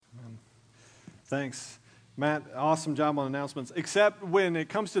Thanks, Matt. Awesome job on announcements. Except when it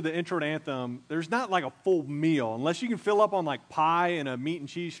comes to the intro to Anthem, there's not like a full meal. Unless you can fill up on like pie and a meat and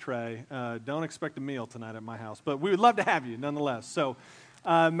cheese tray, don't expect a meal tonight at my house. But we would love to have you nonetheless. So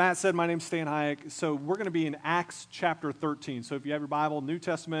Matt said, my name's Stan Hayek. So we're going to be in Acts chapter 13. So if you have your Bible, New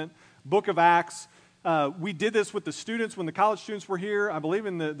Testament, book of Acts. We did this with the students when the college students were here. I believe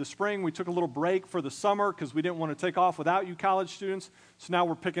in the spring we took a little break for the summer because we didn't want to take off without you college students. So now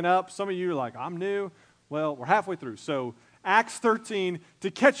we're picking up. Some of you are like, I'm new. Well, we're halfway through. So Acts 13,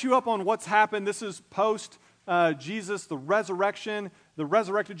 to catch you up on what's happened, this is post Jesus, the resurrection. The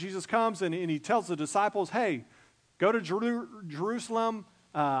resurrected Jesus comes and he tells the disciples, hey, go to Jerusalem.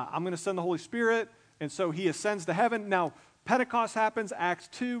 I'm going to send the Holy Spirit. And so he ascends to heaven. Now, Pentecost happens, Acts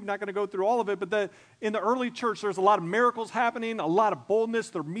 2, not going to go through all of it, but in the early church, there's a lot of miracles happening, a lot of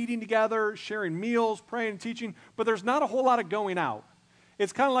boldness. They're meeting together, sharing meals, praying and teaching, but there's not a whole lot of going out.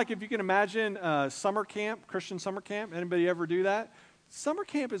 It's kind of like if you can imagine summer camp, Christian summer camp. Anybody ever do that? Summer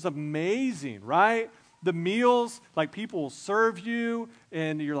camp is amazing, right? The meals, like people serve you,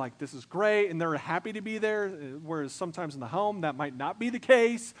 and you're like, this is great, and they're happy to be there, whereas sometimes in the home, that might not be the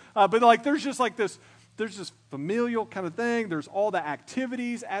case. But like there's just like this, there's this familial kind of thing. There's all the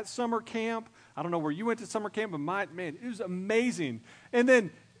activities at summer camp. I don't know where you went to summer camp, but man, it was amazing. And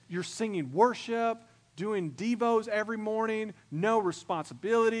then you're singing worship, doing devos every morning, no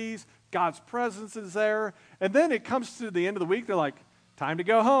responsibilities, God's presence is there. And then it comes to the end of the week, they're like, time to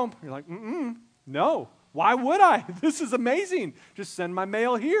go home. You're like, no. Why would I? This is amazing. Just send my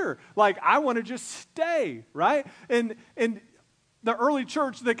mail here. Like, I want to just stay, right? And the early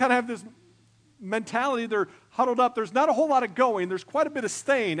church, they kind of have this mentality. They're huddled up. There's not a whole lot of going. There's quite a bit of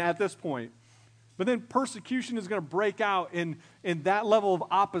staying at this point. But then persecution is going to break out, in that level of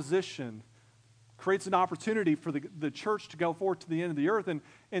opposition creates an opportunity for the church to go forward to the end of the earth.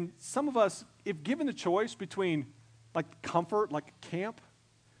 And some of us, if given the choice between like comfort, like camp,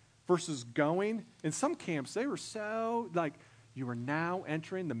 versus going, in some camps, they were so like, you are now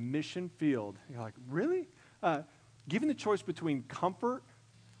entering the mission field. You're like, really? Given the choice between comfort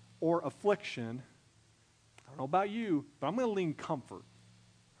or affliction, I don't know about you, but I'm going to lean comfort,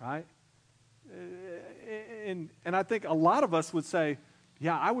 right? And I think a lot of us would say,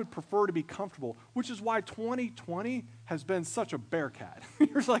 yeah, I would prefer to be comfortable, which is why 2020 has been such a bear cat.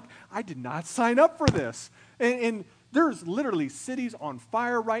 You're like, I did not sign up for this. And there's literally cities on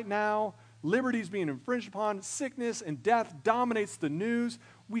fire right now, liberties being infringed upon, sickness and death dominates the news.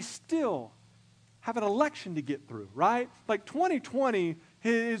 We still have an election to get through, right? Like 2020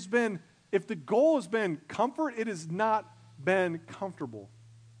 has been, if the goal has been comfort, it has not been comfortable.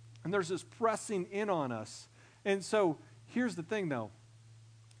 And there's this pressing in on us. And so here's the thing though.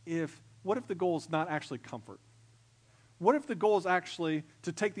 What if the goal is not actually comfort? What if the goal is actually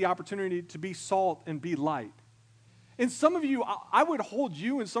to take the opportunity to be salt and be light? And some of you, I would hold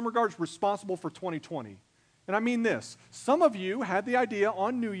you in some regards responsible for 2020. And I mean this. Some of you had the idea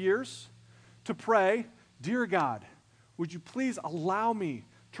on New Year's to pray, dear God, would you please allow me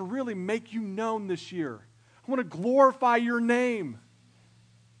to really make you known this year? I want to glorify your name.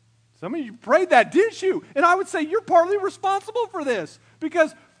 Some of you prayed that, didn't you? And I would say you're partly responsible for this,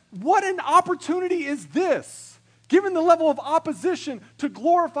 because what an opportunity is this, given the level of opposition, to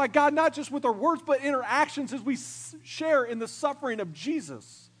glorify God, not just with our words, but in our actions as we share in the suffering of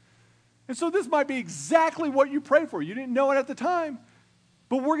Jesus. And so this might be exactly what you prayed for. You didn't know it at the time,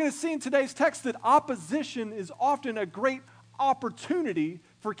 but we're going to see in today's text that opposition is often a great opportunity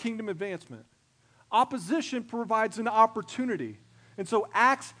for kingdom advancement. Opposition provides an opportunity. And so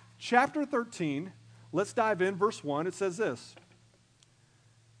Acts chapter 13, let's dive in. Verse 1, it says this.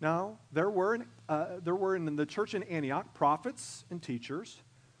 Now, there were in the church in Antioch prophets and teachers,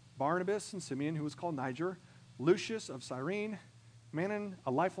 Barnabas and Simeon, who was called Niger, Lucius of Cyrene, Manon, a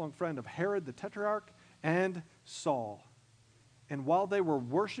lifelong friend of Herod the Tetrarch, and Saul. And while they were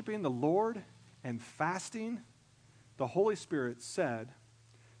worshiping the Lord and fasting, the Holy Spirit said,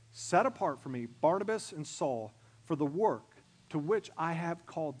 set apart for me Barnabas and Saul for the work to which I have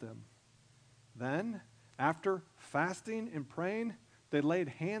called them. Then, after fasting and praying, they laid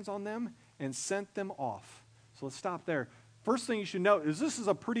hands on them and sent them off. So let's stop there. First thing you should note is this is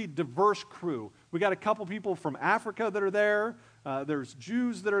a pretty diverse crew. We got a couple people from Africa that are there. There's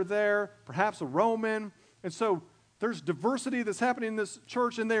Jews that are there, perhaps a Roman. And so there's diversity that's happening in this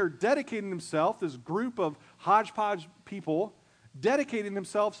church, and they are dedicating themselves, this group of hodgepodge people, dedicating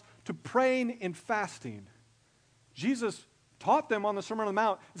themselves to praying and fasting. Jesus taught them on the Sermon on the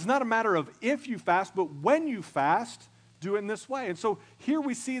Mount, it's not a matter of if you fast, but when you fast, do it in this way. And so here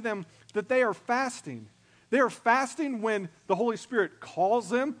we see them that they are fasting. They are fasting when the Holy Spirit calls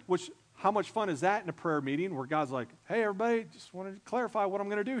them, which how much fun is that in a prayer meeting where God's like, hey, everybody, just wanted to clarify what I'm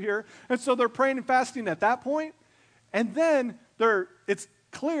going to do here. And so they're praying and fasting at that point, and then it's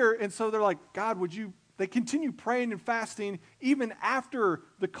clear, and so they're like, God, they continue praying and fasting even after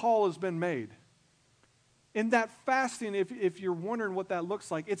the call has been made. In that fasting, if you're wondering what that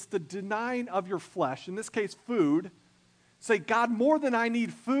looks like, it's the denying of your flesh, in this case, food. Say, God, more than I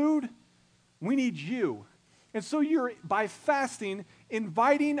need food, we need you. And so you're, by fasting,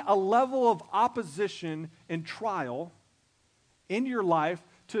 inviting a level of opposition and trial in your life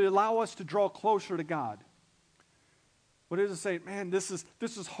to allow us to draw closer to God. What does it say? Man, this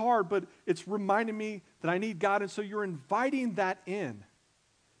is hard, but it's reminding me that I need God. And so you're inviting that in.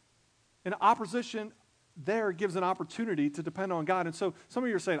 And opposition there gives an opportunity to depend on God. And so some of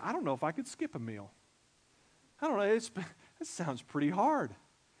you are saying, I don't know if I could skip a meal. I don't know, it sounds pretty hard.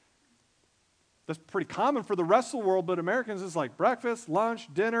 That's pretty common for the rest of the world, but Americans is like breakfast,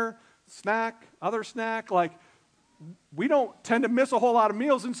 lunch, dinner, snack, other snack. Like, we don't tend to miss a whole lot of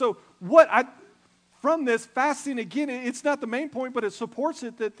meals. And so from this fasting, again, it's not the main point, but it supports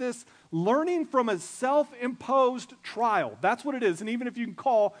it, that this learning from a self-imposed trial, that's what it is. And even if you can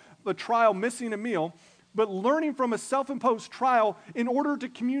call the trial missing a meal, but learning from a self-imposed trial in order to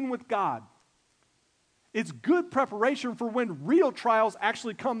commune with God. It's good preparation for when real trials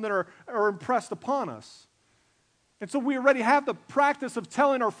actually come that are impressed upon us. And so we already have the practice of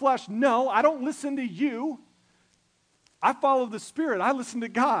telling our flesh, no, I don't listen to you. I follow the Spirit. I listen to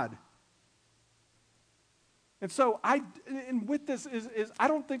God. And so with this is I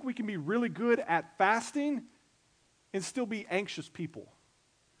don't think we can be really good at fasting and still be anxious people.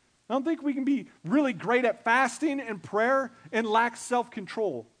 I don't think we can be really great at fasting and prayer and lack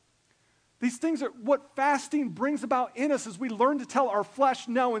self-control. These things are what fasting brings about in us as we learn to tell our flesh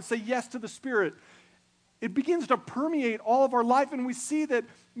no and say yes to the Spirit. It begins to permeate all of our life, and we see that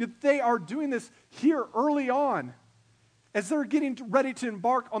they are doing this here early on as they're getting ready to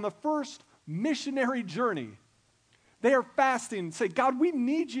embark on the first missionary journey. They are fasting and say, God, we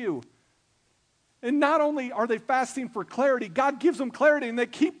need you. And not only are they fasting for clarity, God gives them clarity, and they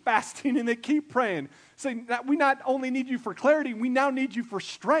keep fasting and they keep praying, saying that we not only need you for clarity, we now need you for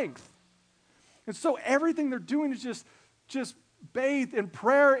strength. And so everything they're doing is just bathed in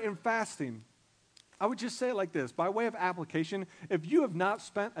prayer and fasting. I would just say it like this, by way of application, if you have not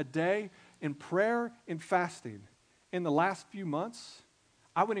spent a day in prayer and fasting in the last few months,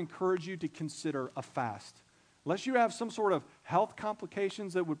 I would encourage you to consider a fast. Unless you have some sort of health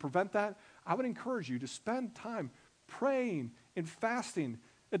complications that would prevent that, I would encourage you to spend time praying and fasting,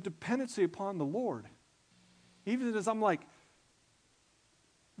 a dependency upon the Lord. Even as I'm like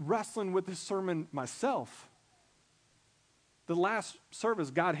wrestling with this sermon myself, the last service,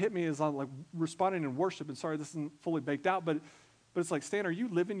 God hit me as I'm like responding in worship, and sorry, this isn't fully baked out, but it's like, Stan, are you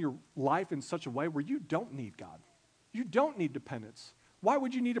living your life in such a way where you don't need God? You don't need dependence. Why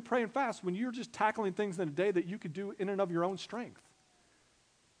would you need to pray and fast when you're just tackling things in a day that you could do in and of your own strength?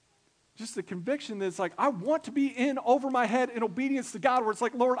 Just the conviction that it's like, I want to be in over my head in obedience to God, where it's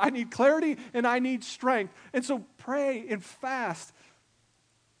like, Lord, I need clarity and I need strength. And so pray and fast.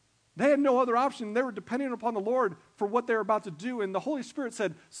 They had no other option. They were depending upon the Lord for what they were about to do. And the Holy Spirit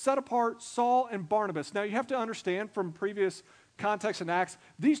said, set apart Saul and Barnabas. Now you have to understand from previous context in Acts,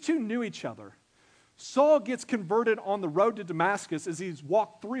 these two knew each other. Saul gets converted on the road to Damascus as he's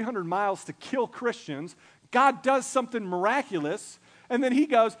walked 300 miles to kill Christians. God does something miraculous. And then he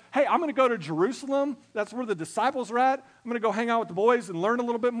goes, hey, I'm going to go to Jerusalem. That's where the disciples are at. I'm going to go hang out with the boys and learn a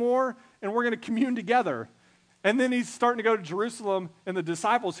little bit more, and we're going to commune together. And then he's starting to go to Jerusalem, and the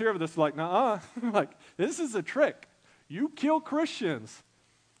disciples hear of this like, nuh-uh. Like, this is a trick. You kill Christians.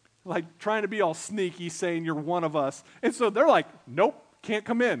 Like, trying to be all sneaky, saying you're one of us. And so they're like, nope, can't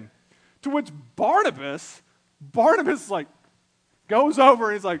come in. To which Barnabas like, goes over,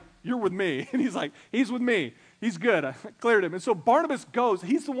 and he's like, you're with me. And he's like, he's with me. He's good. I cleared him. And so Barnabas goes.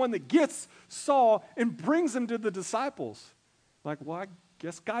 He's the one that gets Saul and brings him to the disciples. Like, well, I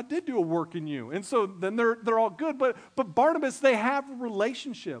guess God did do a work in you. And so then they're all good. But Barnabas, they have a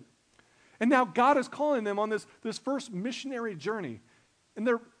relationship. And now God is calling them on this first missionary journey. And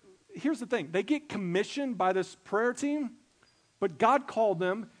here's the thing. They get commissioned by this prayer team, but God called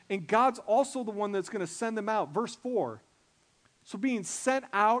them, and God's also the one that's going to send them out. Verse 4. So being sent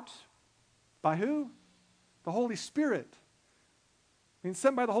out by who? The Holy Spirit. Being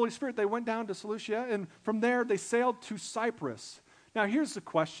sent by the Holy Spirit, they went down to Seleucia, and from there they sailed to Cyprus. Now here's the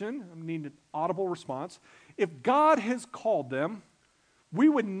question. I need an audible response. If God has called them, we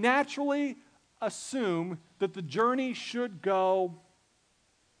would naturally assume that the journey should go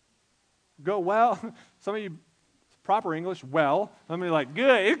well. Some of you proper English, well. Let me like,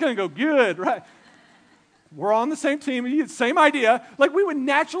 good, it's going to go good, right? We're on the same team, same idea. Like we would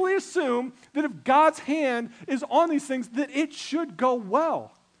naturally assume that if God's hand is on these things, that it should go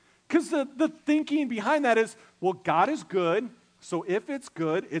well. Because the thinking behind that is, well, God is good, so if it's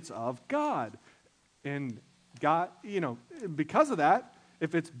good, it's of God. And God, because of that,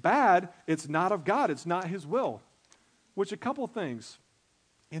 if it's bad, it's not of God, it's not his will. Which a couple things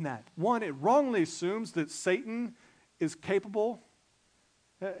in that. One, it wrongly assumes that Satan is capable.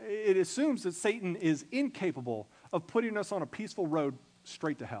 It assumes that Satan is incapable of putting us on a peaceful road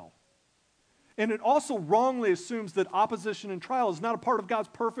straight to hell. And it also wrongly assumes that opposition and trial is not a part of God's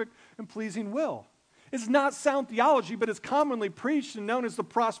perfect and pleasing will. It's not sound theology, but it's commonly preached and known as the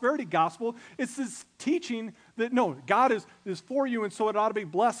prosperity gospel. It's this teaching that, no, God is for you, and so it ought to be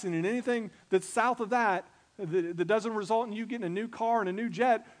blessing, and anything that's south of that doesn't result in you getting a new car and a new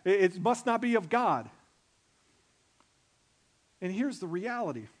jet, it must not be of God. And here's the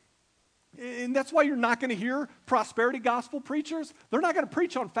reality. And that's why you're not going to hear prosperity gospel preachers. They're not going to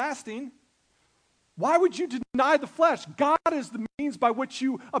preach on fasting. Why would you deny the flesh? God is the means by which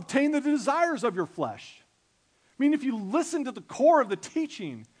you obtain the desires of your flesh. I mean, if you listen to the core of the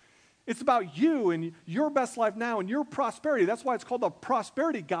teaching, it's about you and your best life now and your prosperity. That's why it's called the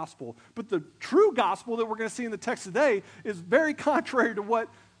prosperity gospel. But the true gospel that we're going to see in the text today is very contrary to what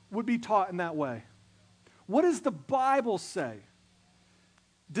would be taught in that way. What does the Bible say?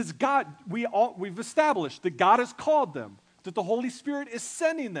 Does God, we've established that God has called them, that the Holy Spirit is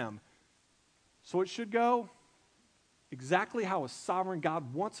sending them. So it should go exactly how a sovereign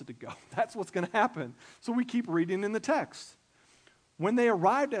God wants it to go. That's what's going to happen. So we keep reading in the text. When they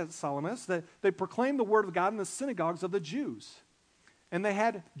arrived at Salamis, they proclaimed the word of God in the synagogues of the Jews. And they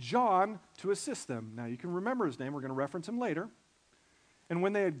had John to assist them. Now you can remember his name. We're going to reference him later. And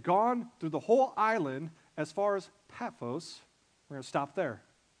when they had gone through the whole island as far as Paphos, we're going to stop there.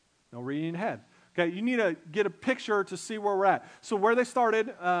 No reading ahead. Okay, you need to get a picture to see where we're at. So where they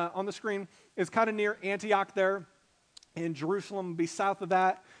started on the screen is kind of near Antioch there, and Jerusalem will be south of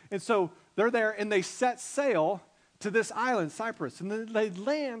that. And so they're there, and they set sail to this island, Cyprus. And then they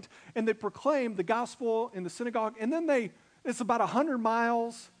land, and they proclaim the gospel in the synagogue. And then it's about 100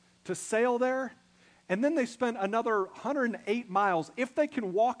 miles to sail there. And then they spend another 108 miles, if they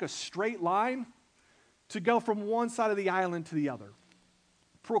can walk a straight line, to go from one side of the island to the other,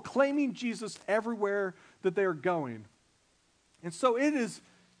 proclaiming Jesus everywhere that they're going. And so it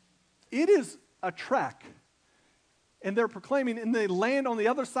is a trek. And they're proclaiming, and they land on the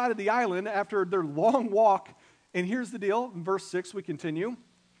other side of the island after their long walk. And here's the deal. In verse 6, we continue.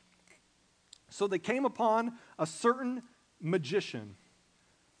 So they came upon a certain magician,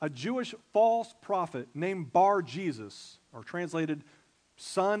 a Jewish false prophet named Bar-Jesus, or translated,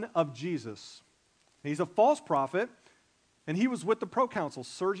 son of Jesus. He's a false prophet. And he was with the proconsul,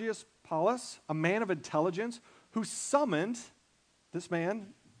 Sergius Paulus, a man of intelligence, who summoned, this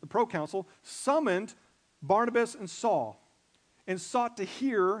man, the proconsul, summoned Barnabas and Saul and sought to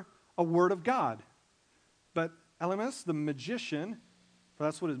hear a word of God. But Elymas, the magician, for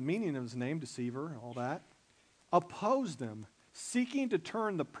that's what his meaning of his name, deceiver, all that, opposed them, seeking to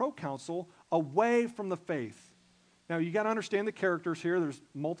turn the proconsul away from the faith. Now, you got to understand the characters here. There's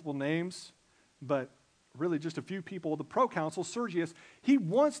multiple names, but really just a few people. The proconsul, Sergius, he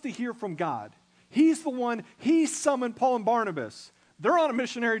wants to hear from God. He's the one, he summoned Paul and Barnabas. They're on a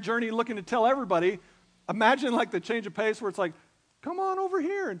missionary journey looking to tell everybody. Imagine like the change of pace where it's like, come on over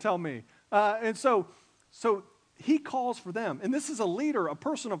here and tell me. And so he calls for them. And this is a leader, a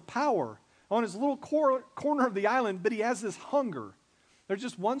person of power on his little corner of the island, but he has this hunger. There's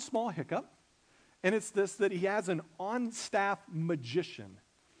just one small hiccup, and it's this, that he has an on-staff magician,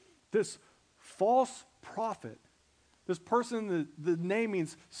 this false prophet. This person, the name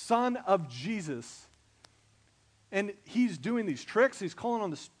means son of Jesus. And he's doing these tricks. He's calling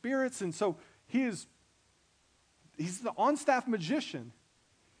on the spirits. And so he's the on-staff magician.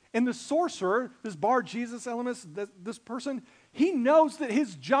 And the sorcerer, this Bar-Jesus Elymas, this person, he knows that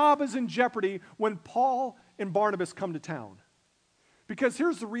his job is in jeopardy when Paul and Barnabas come to town. Because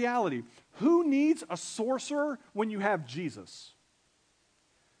here's the reality. Who needs a sorcerer when you have Jesus?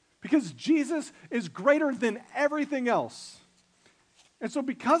 Because Jesus is greater than everything else. And so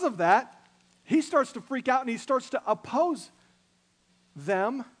because of that, he starts to freak out and he starts to oppose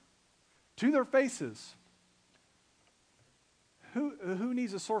them to their faces. Who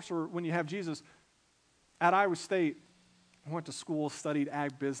needs a sorcerer when you have Jesus? At Iowa State, I went to school, studied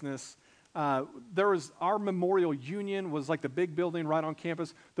ag business. Our Memorial Union was like the big building right on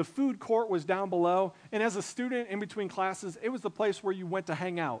campus. The food court was down below. And as a student in between classes, it was the place where you went to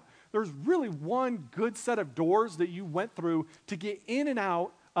hang out. There's really one good set of doors that you went through to get in and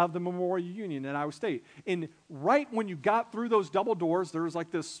out of the Memorial Union at Iowa State. And right when you got through those double doors, there was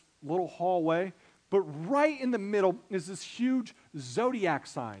like this little hallway, but right in the middle is this huge zodiac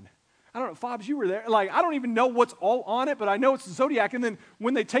sign. I don't know, Fobbs, you were there. Like, I don't even know what's all on it, but I know it's the zodiac. And then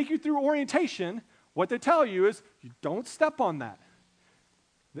when they take you through orientation, what they tell you is, you don't step on that.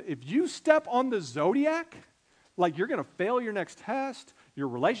 If you step on the zodiac, like you're going to fail your next test, your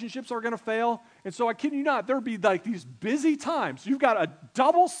relationships are going to fail. And so I kid you not, there'll be like these busy times. You've got a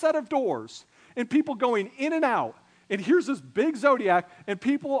double set of doors and people going in and out. And here's this big zodiac and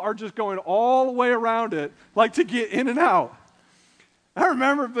people are just going all the way around it, like to get in and out. I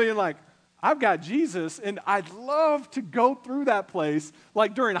remember being like, I've got Jesus, and I'd love to go through that place,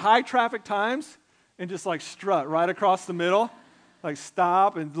 like during high traffic times, and just like strut right across the middle, like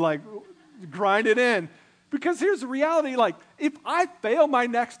stop and like grind it in. Because here's the reality, like if I fail my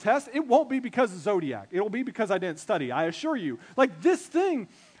next test, it won't be because of Zodiac. It'll be because I didn't study, I assure you. Like this thing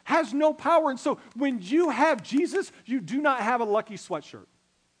has no power. And so when you have Jesus, you do not have a lucky sweatshirt.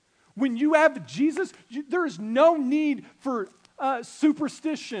 When you have Jesus, there is no need for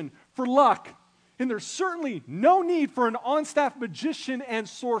superstition, for luck. And there's certainly no need for an on-staff magician and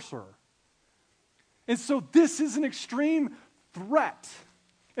sorcerer. And so this is an extreme threat.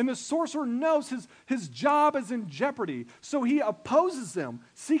 And the sorcerer knows his job is in jeopardy. So he opposes them,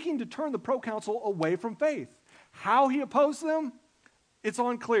 seeking to turn the proconsul away from faith. How he opposed them, it's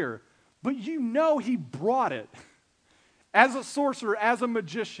unclear. But you know he brought it as a sorcerer, as a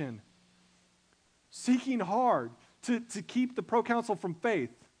magician, seeking hard to keep the proconsul from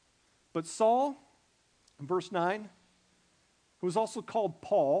faith. But Saul, in verse 9, who was also called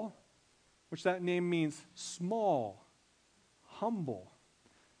Paul, which that name means small, humble.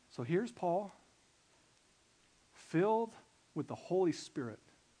 So here's Paul, filled with the Holy Spirit.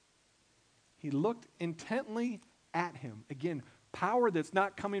 He looked intently at him. Again, power that's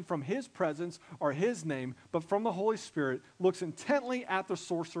not coming from his presence or his name, but from the Holy Spirit, looks intently at the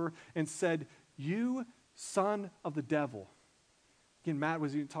sorcerer and said, "You son of the devil." Again, Matt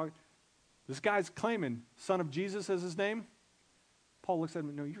was even talking. This guy's claiming son of Jesus as his name. Paul looks at him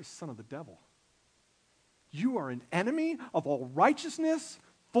and, "No, you're a son of the devil. You are an enemy of all righteousness,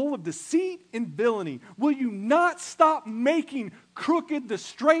 full of deceit and villainy. Will you not stop making crooked the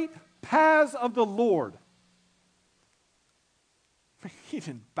straight paths of the Lord?" He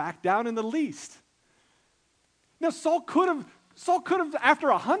didn't back down in the least. Now, Saul could have, after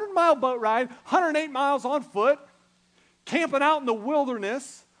a 100-mile boat ride, 108 miles on foot, camping out in the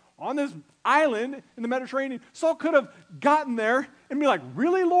wilderness on this island in the Mediterranean, Saul could have gotten there and be like,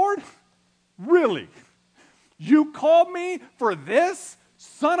 "Really, Lord? Really? You called me for this,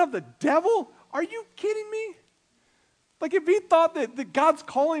 son of the devil? Are you kidding me?" Like if he thought that God's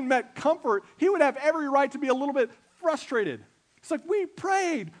calling meant comfort, he would have every right to be a little bit frustrated. It's like, we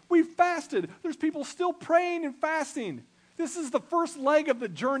prayed, we fasted. There's people still praying and fasting. This is the first leg of the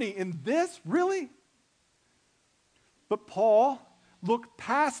journey. And this, really? But Paul looked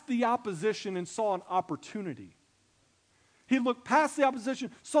past the opposition and saw an opportunity. He looked past the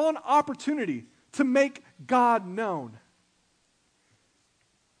opposition, saw an opportunity to make God known.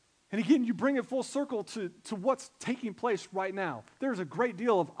 And again, you bring it full circle to what's taking place right now. There's a great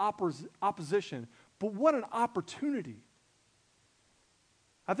deal of opposition, but what an opportunity.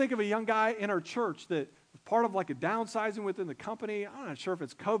 I think of a young guy in our church that was part of like a downsizing within the company. I'm not sure if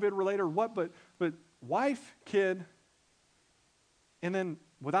it's COVID related or what, but wife, kid, and then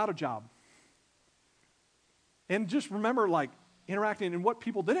without a job. And just remember like interacting, and what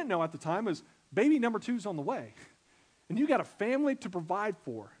people didn't know at the time is baby number 2's on the way. And you got a family to provide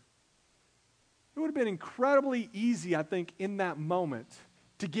for. It would have been incredibly easy, I think, in that moment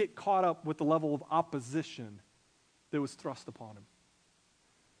to get caught up with the level of opposition that was thrust upon him.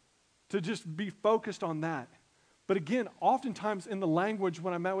 To just be focused on that. But again, oftentimes in the language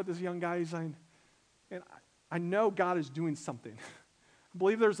when I met with this young guy, he's saying, and I know God is doing something. I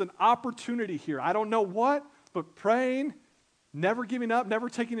believe there's an opportunity here. I don't know what, but praying, never giving up, never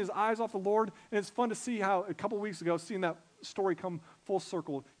taking his eyes off the Lord. And it's fun to see how a couple weeks ago, seeing that story come full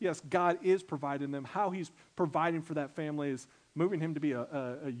circle. Yes, God is providing them. How he's providing for that family is moving him to be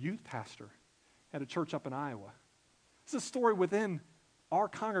a youth pastor at a church up in Iowa. It's a story within our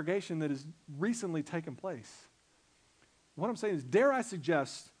congregation that has recently taken place. What I'm saying is, dare I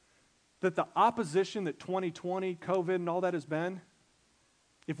suggest that the opposition that 2020, COVID, and all that has been,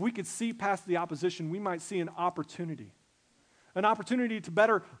 if we could see past the opposition, we might see an opportunity. An opportunity to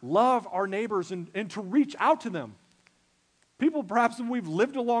better love our neighbors and to reach out to them. People perhaps that we've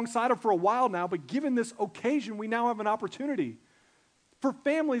lived alongside of for a while now, but given this occasion, we now have an opportunity For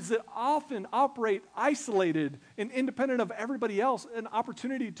families that often operate isolated and independent of everybody else, an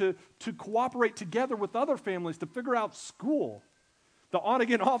opportunity to cooperate together with other families to figure out school. The on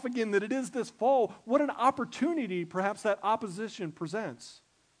again, off again that it is this fall. What an opportunity perhaps that opposition presents.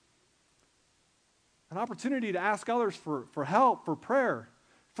 An opportunity to ask others for help, for prayer.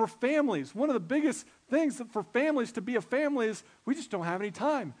 For families, one of the biggest things for families to be a family is we just don't have any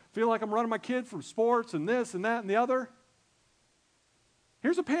time. Feel like I'm running my kid from sports and this and that and the other.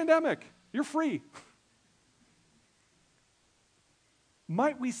 Here's a pandemic. You're free.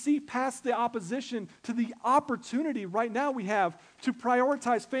 Might we see past the opposition to the opportunity right now we have to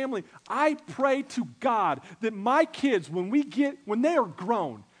prioritize family? I pray to God that my kids, when they are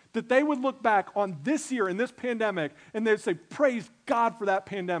grown, that they would look back on this year and this pandemic and they'd say, praise God for that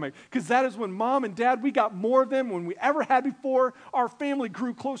pandemic. Because that is when mom and dad, we got more of them than we ever had before. Our family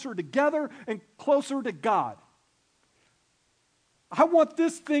grew closer together and closer to God. I want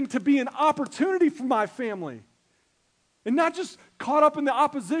this thing to be an opportunity for my family. And not just caught up in the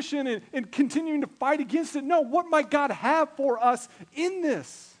opposition and continuing to fight against it. No, what might God have for us in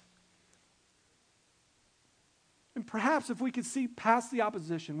this? And perhaps if we could see past the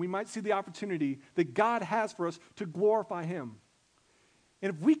opposition, we might see the opportunity that God has for us to glorify Him.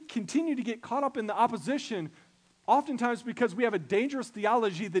 And if we continue to get caught up in the opposition, oftentimes because we have a dangerous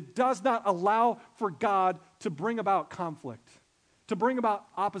theology that does not allow for God to bring about conflict, to bring about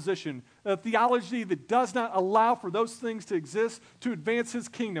opposition, a theology that does not allow for those things to exist to advance His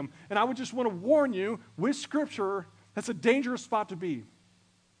kingdom. And I would just want to warn you, with Scripture, that's a dangerous spot to be.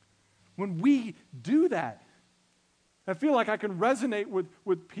 When we do that, I feel like I can resonate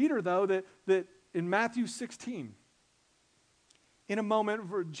with Peter, though, that in Matthew 16, in a moment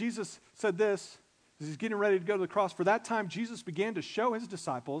where Jesus said this, as He's getting ready to go to the cross, for that time Jesus began to show His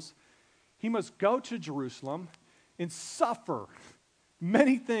disciples He must go to Jerusalem and suffer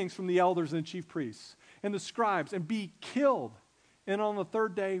many things from the elders and chief priests and the scribes and be killed and on the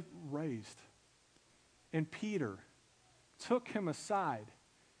third day raised. And Peter took Him aside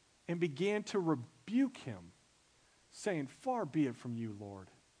and began to rebuke Him, saying, far be it from you, Lord.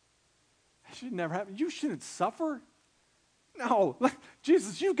 That should never happen. You shouldn't suffer. No,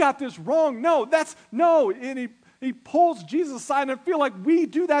 Jesus, you got this wrong. No. And he pulls Jesus aside, and I feel like we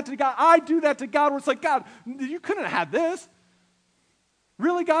do that to God. I do that to God, where it's like, God, you couldn't have had this.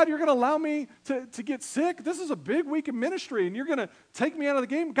 Really, God, you're going to allow me to get sick? This is a big week of ministry, and you're going to take me out of the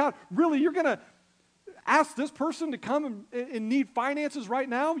game? God, really, you're going to ask this person to come and need finances right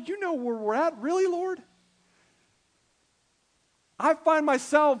now? You know where we're at. Really, Lord? I find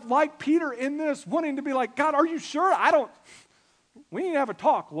myself, like Peter, in this, wanting to be like, God, are you sure? We need to have a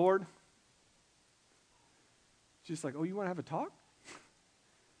talk, Lord. She's like, oh, you want to have a talk?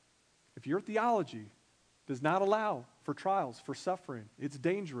 If your theology does not allow for trials, for suffering, it's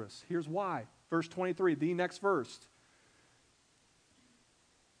dangerous. Here's why. Verse 23, the next verse.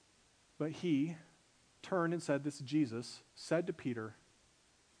 But He turned and said, this is Jesus, said to Peter,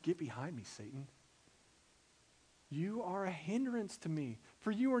 get behind me, Satan. You are a hindrance to me,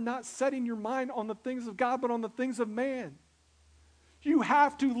 for you are not setting your mind on the things of God, but on the things of man. You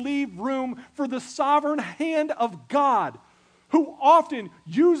have to leave room for the sovereign hand of God, who often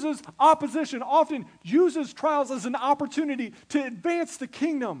uses opposition, often uses trials as an opportunity to advance the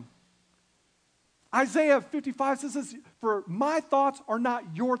kingdom. Isaiah 55 says this, for my thoughts are not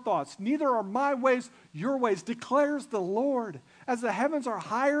your thoughts, neither are my ways your ways, declares the Lord. As the heavens are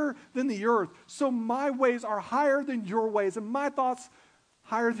higher than the earth, so my ways are higher than your ways, and my thoughts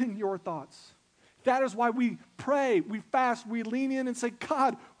higher than your thoughts. That is why we pray, we fast, we lean in and say,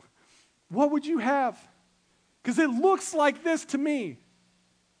 God, what would you have? Because it looks like this to me.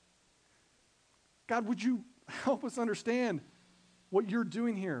 God, would you help us understand what you're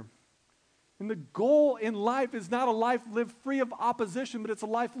doing here? And the goal in life is not a life lived free of opposition, but it's a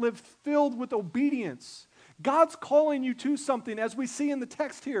life lived filled with obedience. God's calling you to something, as we see in the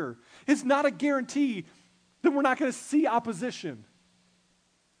text here. It's not a guarantee that we're not going to see opposition.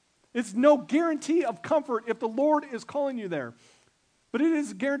 It's no guarantee of comfort if the Lord is calling you there. But it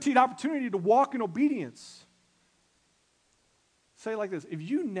is a guaranteed opportunity to walk in obedience. Say it like this, if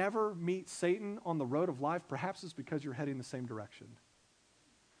you never meet Satan on the road of life, perhaps it's because you're heading the same direction.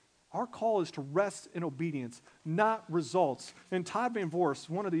 Our call is to rest in obedience, not results. And Todd Van Voorst,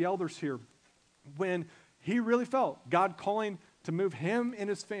 one of the elders here, when he really felt God calling to move him and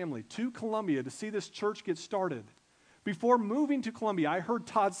his family to Columbia to see this church get started, before moving to Columbia, I heard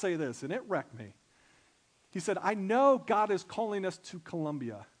Todd say this, and it wrecked me. He said, I know God is calling us to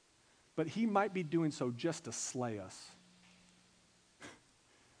Columbia, but He might be doing so just to slay us.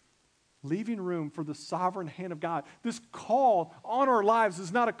 leaving room for the sovereign hand of God. This call on our lives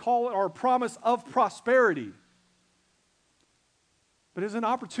is not a call or a promise of prosperity, but is an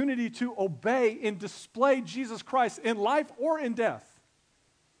opportunity to obey and display Jesus Christ in life or in death.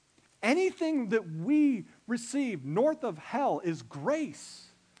 Anything that we receive north of hell is grace.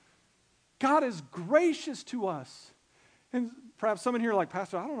 God is gracious to us. And perhaps some in here are like,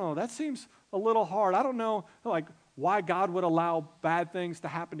 Pastor, I don't know, that seems a little hard. I don't know, like, why God would allow bad things to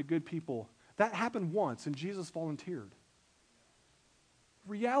happen to good people. That happened once, and Jesus volunteered.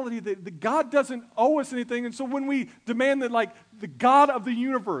 Reality that God doesn't owe us anything, and so when we demand that, like, the God of the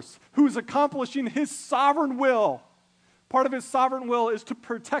universe, who is accomplishing his sovereign will, part of his sovereign will is to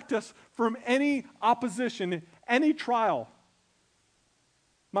protect us from any opposition, any trial.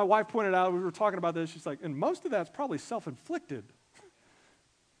 My wife pointed out, we were talking about this, she's like, and most of that's probably self-inflicted.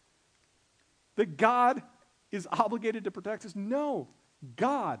 That God is obligated to protect us? No.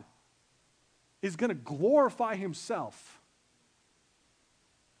 God is going to glorify himself.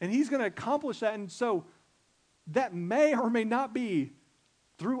 And he's going to accomplish that. And so that may or may not be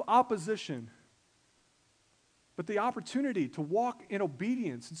through opposition, but the opportunity to walk in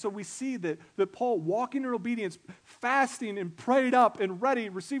obedience. And so we see that Paul, walking in obedience, fasting and prayed up and ready,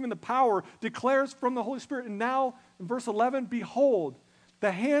 receiving the power, declares from the Holy Spirit. And now in verse 11, behold,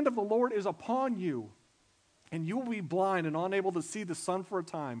 the hand of the Lord is upon you, and you will be blind and unable to see the sun for a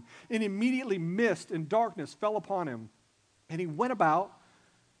time. And immediately mist and darkness fell upon him, and he went about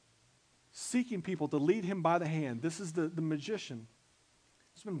seeking people to lead him by the hand. This is the magician.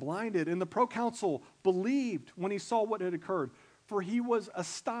 He's been blinded. And the proconsul believed when he saw what had occurred, for he was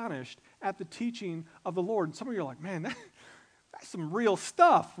astonished at the teaching of the Lord. And some of you are like, man, that's some real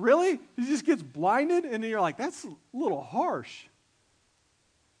stuff. Really? He just gets blinded? And then you're like, that's a little harsh.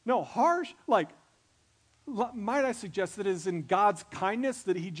 No, harsh? Like, might I suggest that it is in God's kindness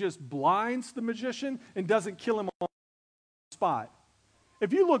that he just blinds the magician and doesn't kill him on the spot?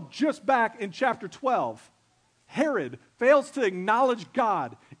 If you look just back in chapter 12, Herod fails to acknowledge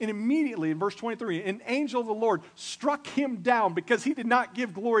God, and immediately in verse 23, an angel of the Lord struck him down because he did not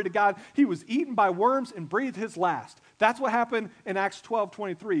give glory to God. He was eaten by worms and breathed his last. That's what happened in Acts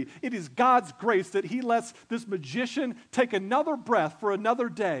 12:23. It is God's grace that he lets this magician take another breath for another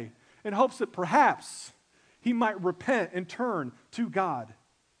day in hopes that perhaps he might repent and turn to God.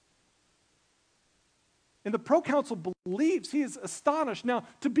 And the proconsul believes, he is astonished. Now,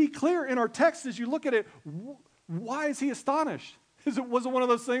 to be clear in our text, as you look at it, why is he astonished? Was it one of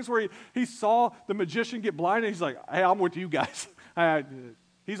those things where he saw the magician get blind and he's like, hey, I'm with you guys.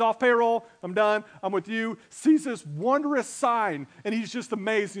 He's off payroll. I'm done. I'm with you. Sees this wondrous sign and he's just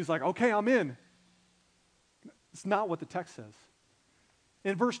amazed. He's like, okay, I'm in. It's not what the text says.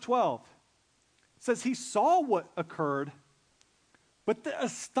 In verse 12, it says he saw what occurred, but the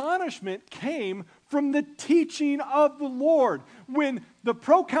astonishment came from the teaching of the Lord. When the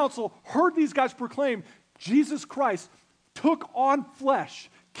proconsul heard these guys proclaim, Jesus Christ took on flesh,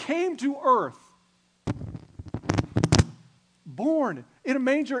 came to earth, born in a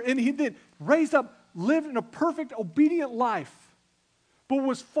manger, and he then raised up, lived in a perfect, obedient life, but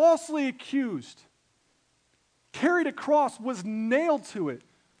was falsely accused, carried a cross, was nailed to it,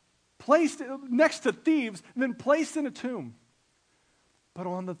 placed next to thieves, and then placed in a tomb. But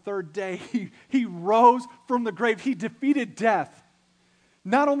on the third day, he rose from the grave. He defeated death,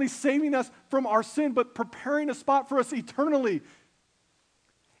 not only saving us from our sin, but preparing a spot for us eternally.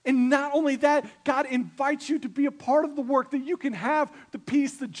 And not only that, God invites you to be a part of the work, that you can have the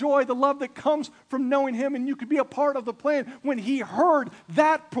peace, the joy, the love that comes from knowing him, and you can be a part of the plan. When he heard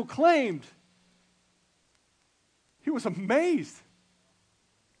that proclaimed, he was amazed.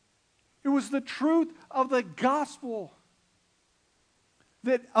 It was the truth of the gospel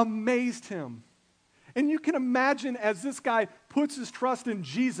that amazed him. And you can imagine as this guy puts his trust in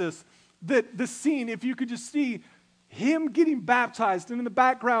Jesus, that the scene, if you could just see him getting baptized, and in the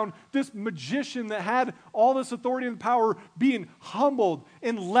background, this magician that had all this authority and power being humbled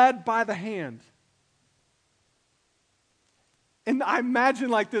and led by the hand. And I imagine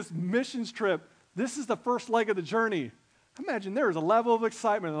like this missions trip, this is the first leg of the journey. I imagine there is a level of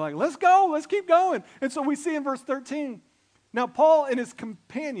excitement. They're like, let's go, let's keep going. And so we see in verse 13, now Paul and his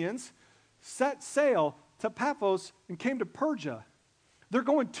companions set sail to Paphos and came to Persia. They're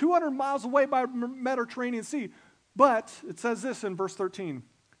going 200 miles away by the Mediterranean Sea. But it says this in verse 13,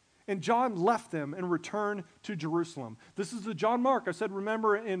 and John left them and returned to Jerusalem. This is the John Mark I said,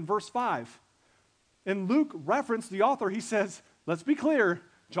 remember, in verse 5. And Luke referenced the author. He says, let's be clear,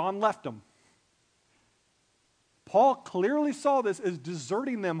 John left them. Paul clearly saw this as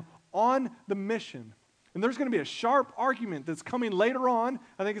deserting them on the mission. And there's going to be a sharp argument that's coming later on,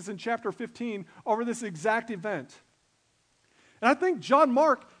 I think it's in chapter 15, over this exact event. And I think John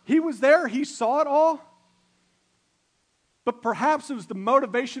Mark, he was there, he saw it all, but perhaps it was the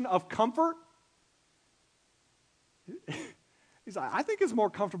motivation of comfort. He's like, I think it's more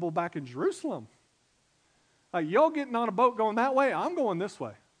comfortable back in Jerusalem. Like, y'all getting on a boat going that way, I'm going this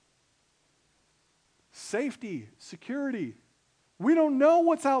way. Safety, security. We don't know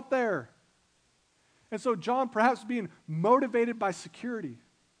what's out there. And so John, perhaps being motivated by security,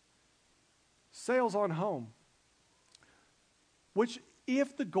 sails on home. Which,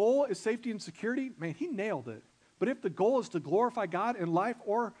 if the goal is safety and security, man, he nailed it. But if the goal is to glorify God in life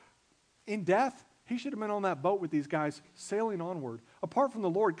or in death, he should have been on that boat with these guys sailing onward, apart from the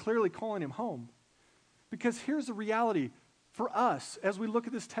Lord clearly calling him home. Because here's the reality for us as we look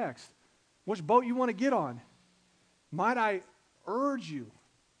at this text. Which boat you want to get on? Might I urge you,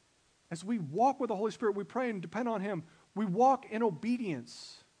 as we walk with the Holy Spirit, we pray and depend on him, we walk in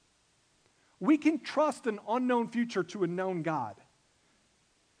obedience. We can trust an unknown future to a known God.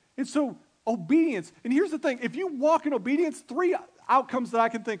 And so, obedience. And here's the thing. If you walk in obedience, 3 outcomes that I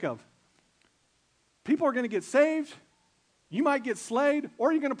can think of. People are going to get saved, you might get slayed,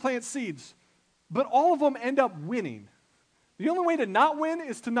 or you're going to plant seeds. But all of them end up winning. The only way to not win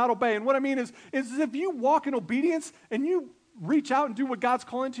is to not obey. And what I mean is if you walk in obedience and you reach out and do what God's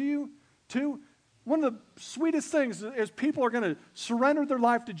calling to you to, one of the sweetest things is people are going to surrender their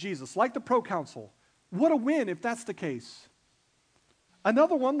life to Jesus, like the proconsul. What a win if that's the case.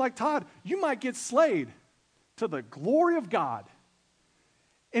 Another one, like Todd, you might get slayed to the glory of God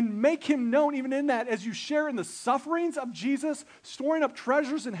and make him known even in that as you share in the sufferings of Jesus, storing up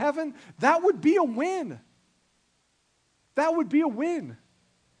treasures in heaven. That would be a win. That would be a win.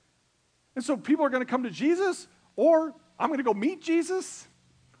 And so people are going to come to Jesus, or I'm going to go meet Jesus.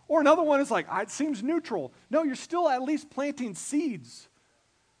 Or another one is like, it seems neutral. No, you're still at least planting seeds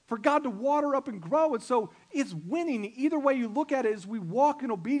for God to water up and grow. And so it's winning. Either way you look at it as we walk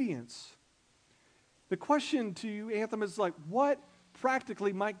in obedience. The question to you, Anthem, is like, what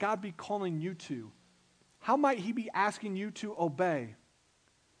practically might God be calling you to? How might he be asking you to obey?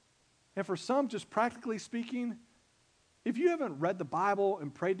 And for some, just practically speaking, if you haven't read the Bible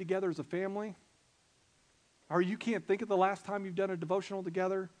and prayed together as a family, or you can't think of the last time you've done a devotional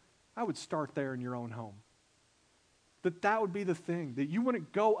together, I would start there in your own home. That would be the thing, that you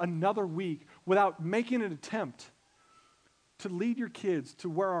wouldn't go another week without making an attempt to lead your kids to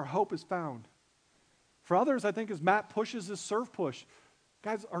where our hope is found. For others, I think as Matt pushes this serve push,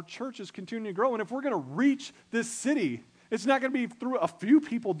 guys, our church is continuing to grow, and if we're going to reach this city, it's not going to be through a few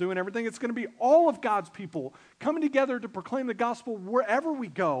people doing everything. It's going to be all of God's people coming together to proclaim the gospel wherever we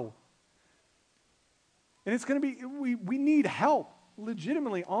go. And it's going to be, we need help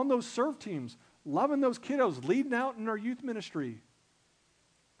legitimately on those serve teams, loving those kiddos, leading out in our youth ministry.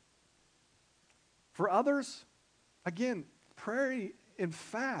 For others, again, pray and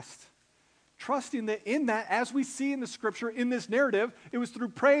fast, trusting that in that, as we see in the scripture, in this narrative, it was through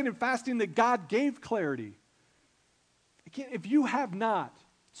praying and fasting that God gave clarity. Again, if you have not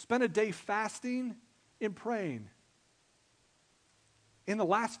spent a day fasting and praying in the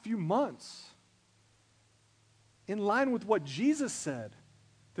last few months, in line with what Jesus said,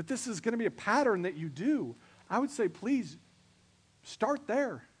 that this is going to be a pattern that you do, I would say, please, start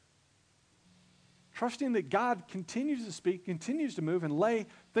there. Trusting that God continues to speak, continues to move, and lay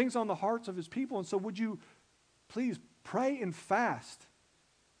things on the hearts of his people. And so would you please pray and fast?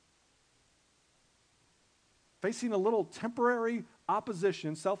 Facing a little temporary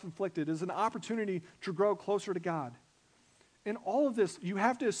opposition, self-inflicted, is an opportunity to grow closer to God. In all of this, you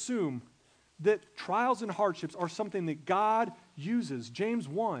have to assume that trials and hardships are something that God uses. James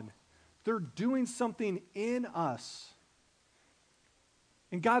 1, they're doing something in us.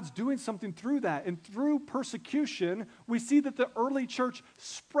 And God's doing something through that. And through persecution, we see that the early church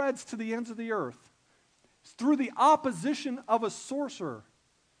spreads to the ends of the earth. It's through the opposition of a sorcerer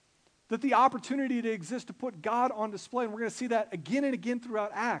that the opportunity to exist to put God on display. And we're going to see that again and again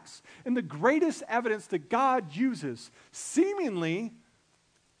throughout Acts. And the greatest evidence that God uses seemingly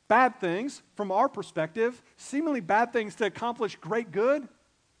bad things from our perspective, seemingly bad things to accomplish great good,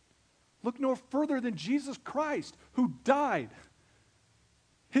 look no further than Jesus Christ, who died.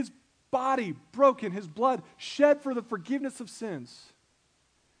 His body broken, his blood shed for the forgiveness of sins.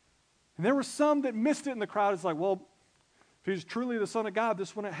 And there were some that missed it in the crowd. It's like, well, if he was truly the Son of God,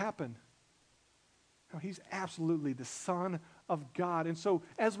 this wouldn't happen. No, he's absolutely the Son of God. And so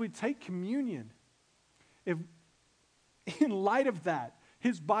as we take communion, if in light of that,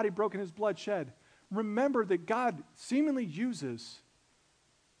 his body broken, his blood shed, remember that God seemingly uses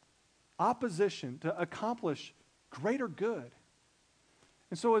opposition to accomplish greater good.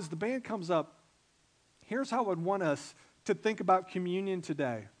 And so as the band comes up, here's how I'd want us to think about communion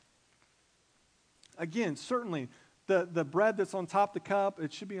today. Again, certainly, the bread that's on top of the cup,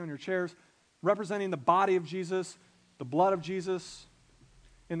 it should be on your chairs, representing the body of Jesus, the blood of Jesus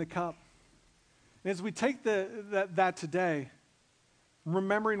in the cup. And as we take that today,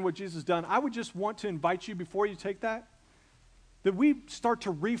 remembering what Jesus has done, I would just want to invite you before you take that we start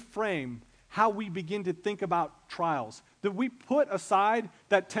to reframe how we begin to think about trials. That we put aside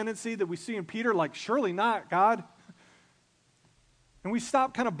that tendency that we see in Peter, like, surely not, God. And we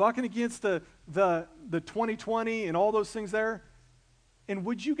stop kind of bucking against the 2020 and all those things there. And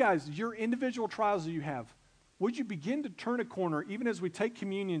would you guys, your individual trials that you have, would you begin to turn a corner, even as we take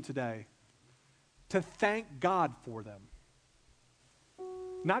communion today, to thank God for them?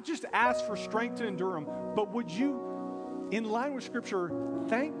 Not just ask for strength to endure them, but would you, in line with Scripture,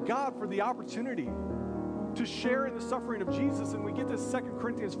 thank God for the opportunity to share in the suffering of Jesus? And we get this 2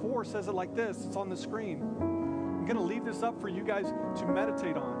 Corinthians 4 says it like this. It's on the screen. I'm going to leave this up for you guys to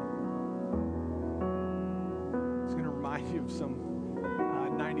meditate on. It's going to remind you of some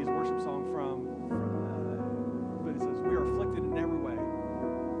 90s worship song but it says, we are afflicted in every way,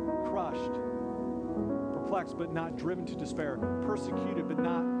 crushed, perplexed, but not driven to despair, persecuted, but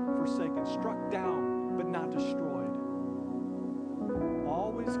not forsaken, struck down, but not destroyed.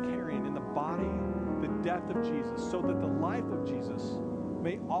 Always carrying in the body the death of Jesus, so that the life of Jesus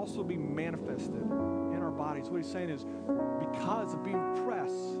may also be manifested in our bodies. What he's saying is, because of being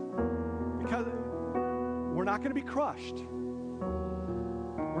pressed, because we're not going to be crushed.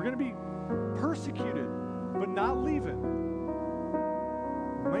 We're going to be persecuted, but not leaving.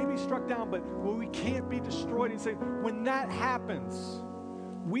 Maybe struck down, but we can't be destroyed. And say, when that happens,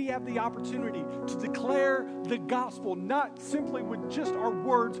 we have the opportunity to declare the gospel, not simply with just our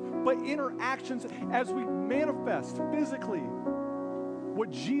words, but in our actions as we manifest physically what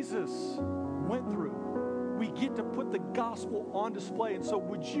Jesus went through. We get to put the gospel on display. And so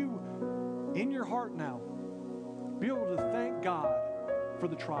would you, in your heart now, be able to thank God for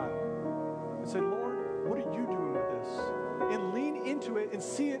the trial and say, Lord, what are you doing with this? And lean into it and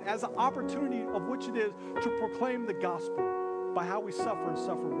see it as an opportunity of which it is to proclaim the gospel by how we suffer and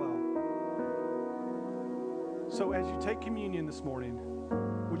suffer well. So as you take communion this morning,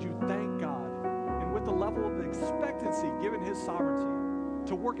 would you thank God, and with the level of expectancy given his sovereignty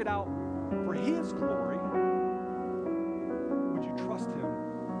to work it out for his glory, would you trust him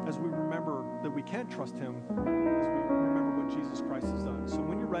as we remember that we can trust him as we remember what Jesus Christ has done. So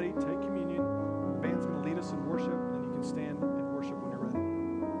when you're ready, take communion. The band's going to lead us in worship.